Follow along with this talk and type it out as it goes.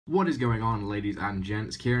What is going on, ladies and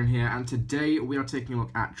gents? Kieran here, and today we are taking a look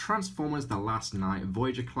at Transformers The Last Knight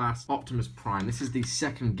Voyager class Optimus Prime. This is the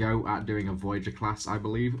second go at doing a Voyager class, I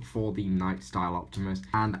believe, for the Knight style Optimus,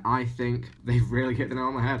 and I think they've really hit the nail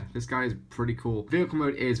on the head. This guy is pretty cool. Vehicle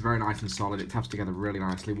mode is very nice and solid. It taps together really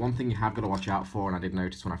nicely. One thing you have got to watch out for, and I did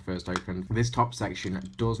notice when I first opened, this top section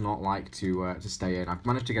does not like to stay in. I've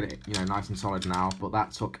managed to get it, nice and solid now, but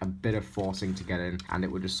that took a bit of forcing to get in, and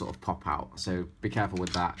it would just sort of pop out. So be careful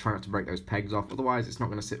with that. Try not to break those pegs off, otherwise it's not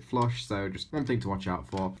going to sit flush, so just one thing to watch out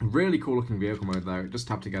for. Really cool looking vehicle mode though. It does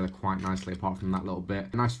tap together quite nicely apart from that little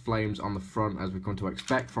bit. Nice flames on the front as we come to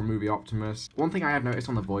expect from movie Optimus. One thing I have noticed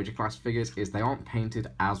on the Voyager class figures is they aren't painted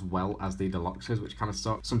as well as the Deluxes, which kind of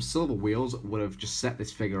sucks. Some silver wheels would have just set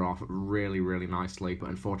this figure off really nicely, but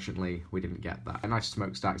unfortunately we didn't get that. A nice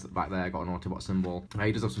smokestacks at the back there, got an Autobot symbol.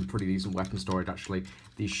 He does have some pretty decent weapon storage actually.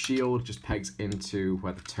 The shield just pegs into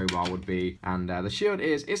where the tow bar would be, and the shield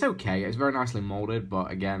it's okay. It's very nicely molded, but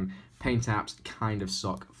again, paint apps kind of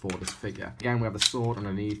suck for this figure. Again, we have the sword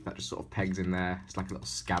underneath that just sort of pegs in there. It's like a little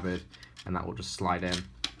scabbard, and that will just slide in.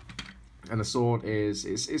 And the sword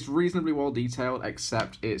it's reasonably well detailed,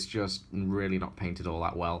 except it's just really not painted all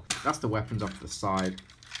that well. That's the weapons off to the side.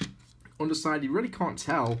 Underside, you really can't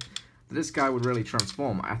tell that this guy would really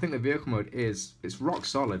transform. I think the vehicle mode it's rock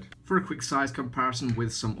solid. For a quick size comparison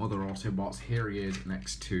with some other Autobots, here he is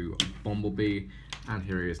next to Bumblebee, and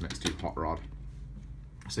here he is next to Hot Rod.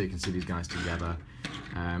 So you can see these guys together.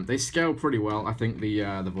 They scale pretty well. I think the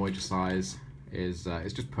Voyager size is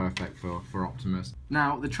just perfect for Optimus.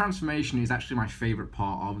 Now, the transformation is actually my favourite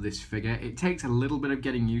part of this figure. It takes a little bit of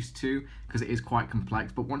getting used to because it is quite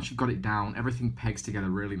complex, but once you've got it down, everything pegs together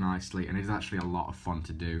really nicely, and it is actually a lot of fun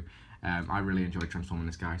to do. I really enjoy transforming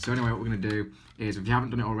this guy. So anyway, what we're going to do is, if you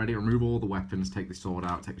haven't done it already, remove all the weapons, take the sword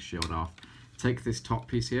out, take the shield off, take this top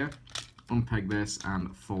piece here, unpeg this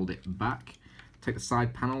and fold it back. Take the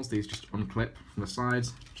side panels, these just unclip from the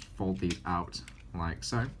sides, just fold these out like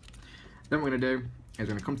so. Then what we're going to do is we're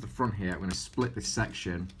going to come to the front here, we're going to split this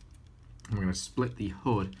section, and we're going to split the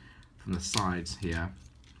hood from the sides here,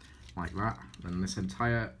 like that. Then this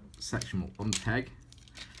entire section will unpeg,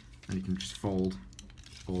 and you can just fold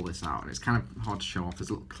all this out. And it's kind of hard to show off, there's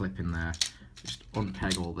a little clip in there. Just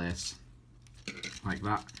unpeg all this, like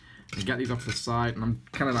that. And get these off to the side, and I'm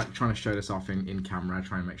kind of like trying to show this off in camera,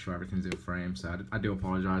 trying to make sure everything's in frame, so I do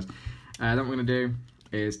apologise. Then what we're going to do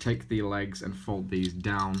is take the legs and fold these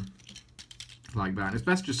down like that. And it's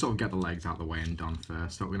best to just sort of get the legs out of the way and done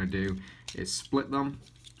first. So what we're going to do is split them,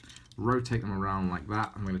 rotate them around like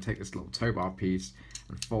that. I'm going to take this little tow bar piece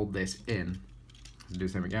and fold this in. So do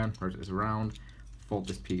the same again, rotate this around, fold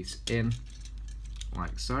this piece in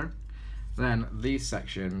like so. Then these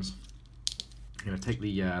sections, I'm going to take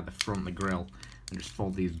the front, the grill, and just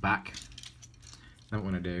fold these back. Then what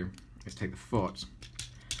we're going to do is take the foot,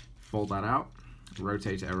 fold that out,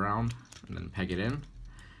 rotate it around, and then peg it in.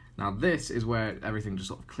 Now this is where everything just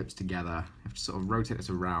sort of clips together. You have to sort of rotate this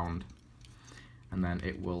around, and then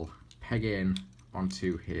it will peg in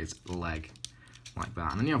onto his leg, like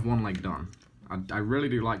that. And then you have one leg done. I really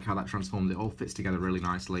do like how that transforms. It all fits together really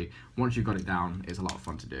nicely. Once you've got it down, it's a lot of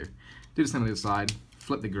fun to do. Do the same on the other side,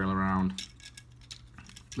 flip the grill around,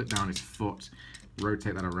 flip down his foot,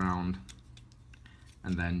 rotate that around,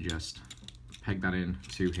 and then just peg that in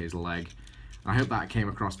to his leg. I hope that came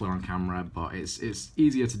across well on camera, but it's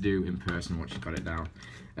easier to do in person once you've got it down.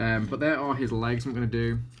 But there are his legs. What I'm going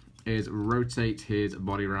to do is rotate his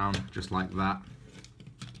body around just like that,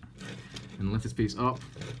 and lift this piece up.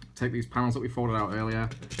 Take these panels that we folded out earlier,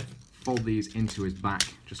 fold these into his back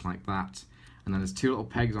just like that, and then there's two little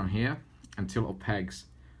pegs on here and two little pegs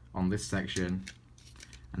on this section,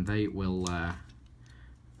 and they will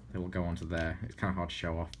go onto there. It's kind of hard to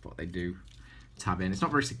show off, but they do tab in. It's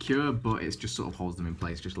not very secure, but it just sort of holds them in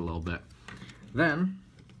place just a little bit. Then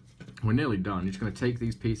we're nearly done. You're just going to take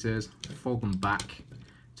these pieces, fold them back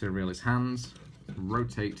to reveal his hands,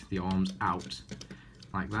 rotate the arms out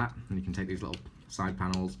like that, and you can take these little side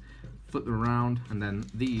panels, flip them around, and then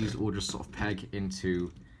these will just sort of peg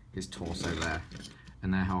into his torso there.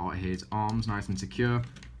 And there are his arms, nice and secure.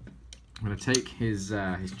 I'm going to take his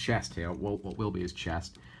chest here, what will be his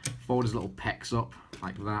chest, fold his little pecs up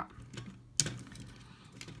like that.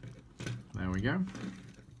 There we go.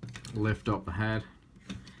 Lift up the head.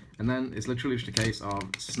 And then it's literally just a case of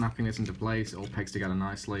snapping this into place. It all pegs together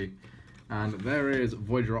nicely. And there is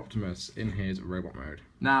Voyager Optimus in his robot mode.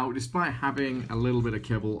 Now, despite having a little bit of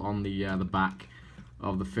kibble on the back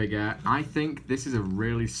of the figure. I think this is a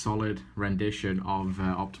really solid rendition of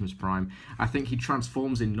Optimus Prime. I think he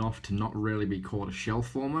transforms enough to not really be called a shell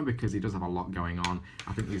former because he does have a lot going on.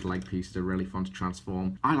 I think these leg pieces are really fun to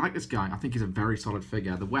transform. I like this guy. I think he's a very solid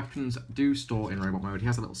figure. The weapons do store in robot mode. He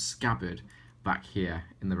has a little scabbard back here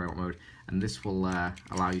in the robot mode, and this will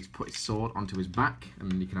allow you to put his sword onto his back,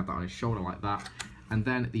 and you can have that on his shoulder like that. And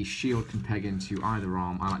then the shield can peg into either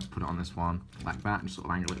arm. I like to put it on this one like that and sort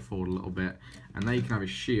of angle it forward a little bit. And there you can have his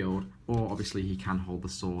shield, or obviously he can hold the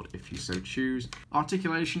sword if you so choose.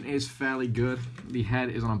 Articulation is fairly good. The head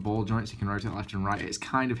is on a ball joint, so you can rotate left and right. It's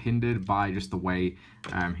kind of hindered by just the way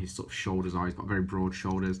his sort of shoulders are. He's got very broad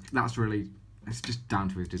shoulders. That's really, it's just down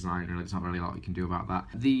to his design, really. There's not really a lot you can do about that.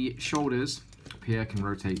 The shoulders up here can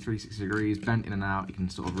rotate 360 degrees, bend in and out. You can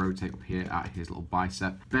sort of rotate up here at his little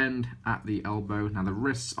bicep, bend at the elbow. Now the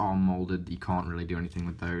wrists are molded, you can't really do anything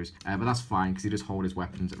with those, but that's fine because he does hold his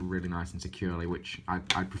weapons really nice and securely, which I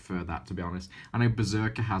prefer that, to be honest. I know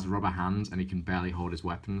Berserker has rubber hands and he can barely hold his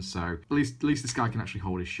weapons, so at least this guy can actually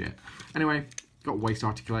hold his shit. Anyway, got waist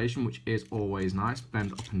articulation, which is always nice.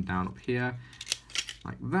 Bend up and down up here,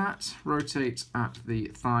 like that. Rotate at the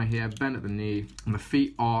thigh here, bend at the knee, and the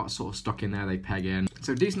feet are sort of stuck in there, they peg in.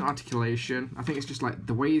 So decent articulation. I think it's just like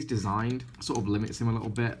the way he's designed sort of limits him a little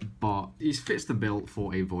bit, but he fits the bill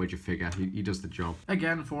for a Voyager figure. He does the job.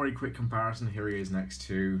 Again, for a quick comparison, here he is next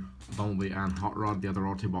to Bumblebee and Hot Rod, the other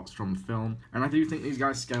Autobots from the film. And I do think these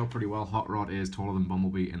guys scale pretty well. Hot Rod is taller than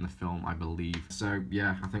Bumblebee in the film, I believe. So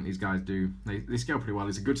yeah, I think these guys they scale pretty well.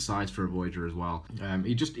 He's a good size for a Voyager as well.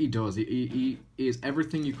 He is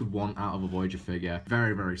everything you could want out of a Voyager figure.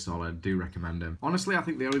 Very, very solid. Do recommend him. Honestly, I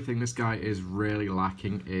think the only thing this guy is really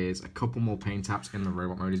lacking is a couple more paint apps in the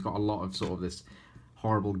robot mode. He's got a lot of sort of this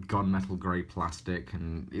horrible gunmetal grey plastic,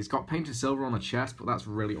 and he's got painted silver on the chest, but that's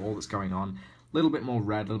really all that's going on. A little bit more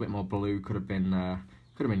red, a little bit more blue could have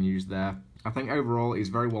been used there. I think overall he's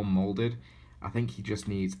very well molded. I think he just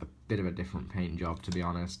needs a bit of a different paint job, to be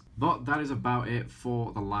honest. But that is about it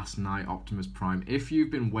for the Last Night Optimus Prime. If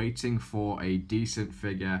you've been waiting for a decent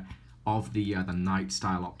figure of the Night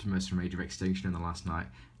style Optimus from Age of Extinction in the Last Night,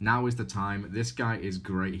 now is the time. This guy is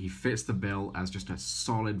great. He fits the bill as just a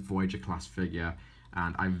solid Voyager class figure,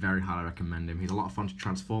 and I very highly recommend him. He's a lot of fun to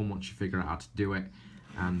transform once you figure out how to do it,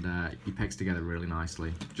 and he pegs together really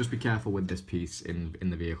nicely. Just be careful with this piece in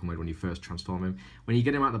the vehicle mode when you first transform him. When you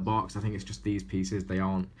get him out of the box, I think it's just these pieces. I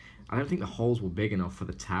don't think the holes were big enough for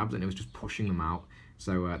the tabs, and it was just pushing them out.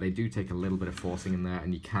 So they do take a little bit of forcing in there,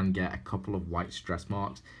 and you can get a couple of white stress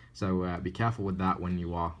marks. So be careful with that when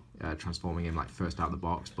you are transforming him like first out of the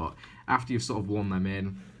box. But after you've sort of worn them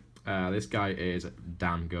in, this guy is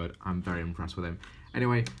damn good. I'm very impressed with him.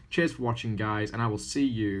 Anyway, cheers for watching, guys, and I will see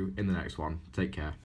you in the next one. Take care.